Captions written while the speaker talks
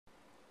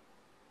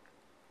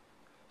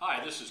Hi,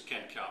 this is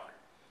Ken Calvert.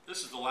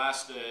 This is the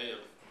last day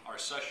of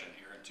our session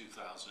here in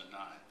 2009.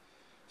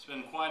 It's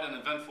been quite an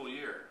eventful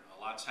year.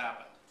 A lot's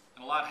happened,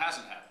 and a lot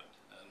hasn't happened.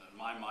 And in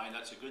my mind,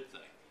 that's a good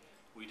thing.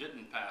 We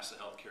didn't pass the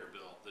health care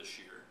bill this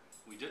year.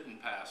 We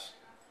didn't pass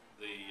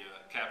the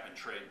cap and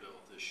trade bill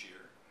this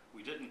year.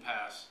 We didn't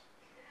pass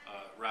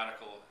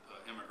radical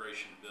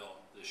immigration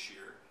bill this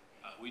year.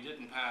 We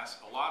didn't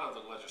pass a lot of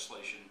the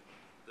legislation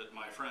that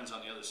my friends on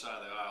the other side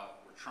of the aisle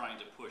were trying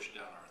to push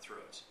down our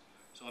throats.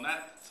 So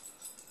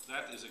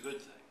that is a good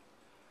thing.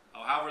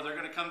 However, they're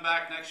going to come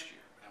back next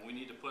year, and we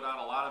need to put out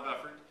a lot of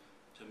effort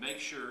to make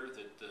sure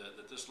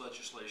that this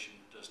legislation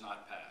does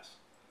not pass.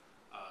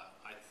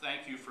 I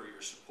thank you for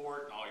your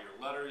support and all your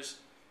letters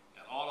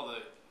and all of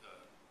the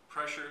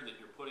pressure that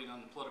you're putting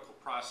on the political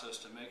process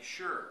to make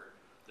sure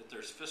that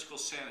there's fiscal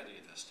sanity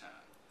in this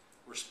town.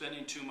 We're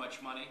spending too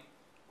much money.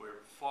 We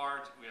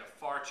have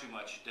far too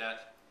much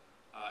debt,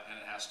 and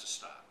it has to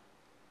stop.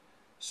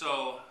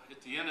 So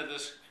at the end of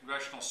this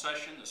congressional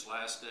session, this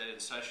last day in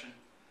session,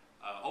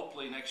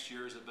 hopefully next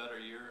year is a better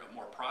year, a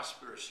more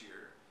prosperous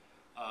year,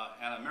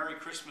 and a Merry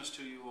Christmas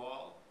to you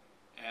all,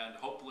 and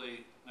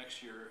hopefully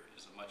next year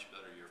is a much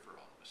better year for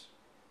all of us.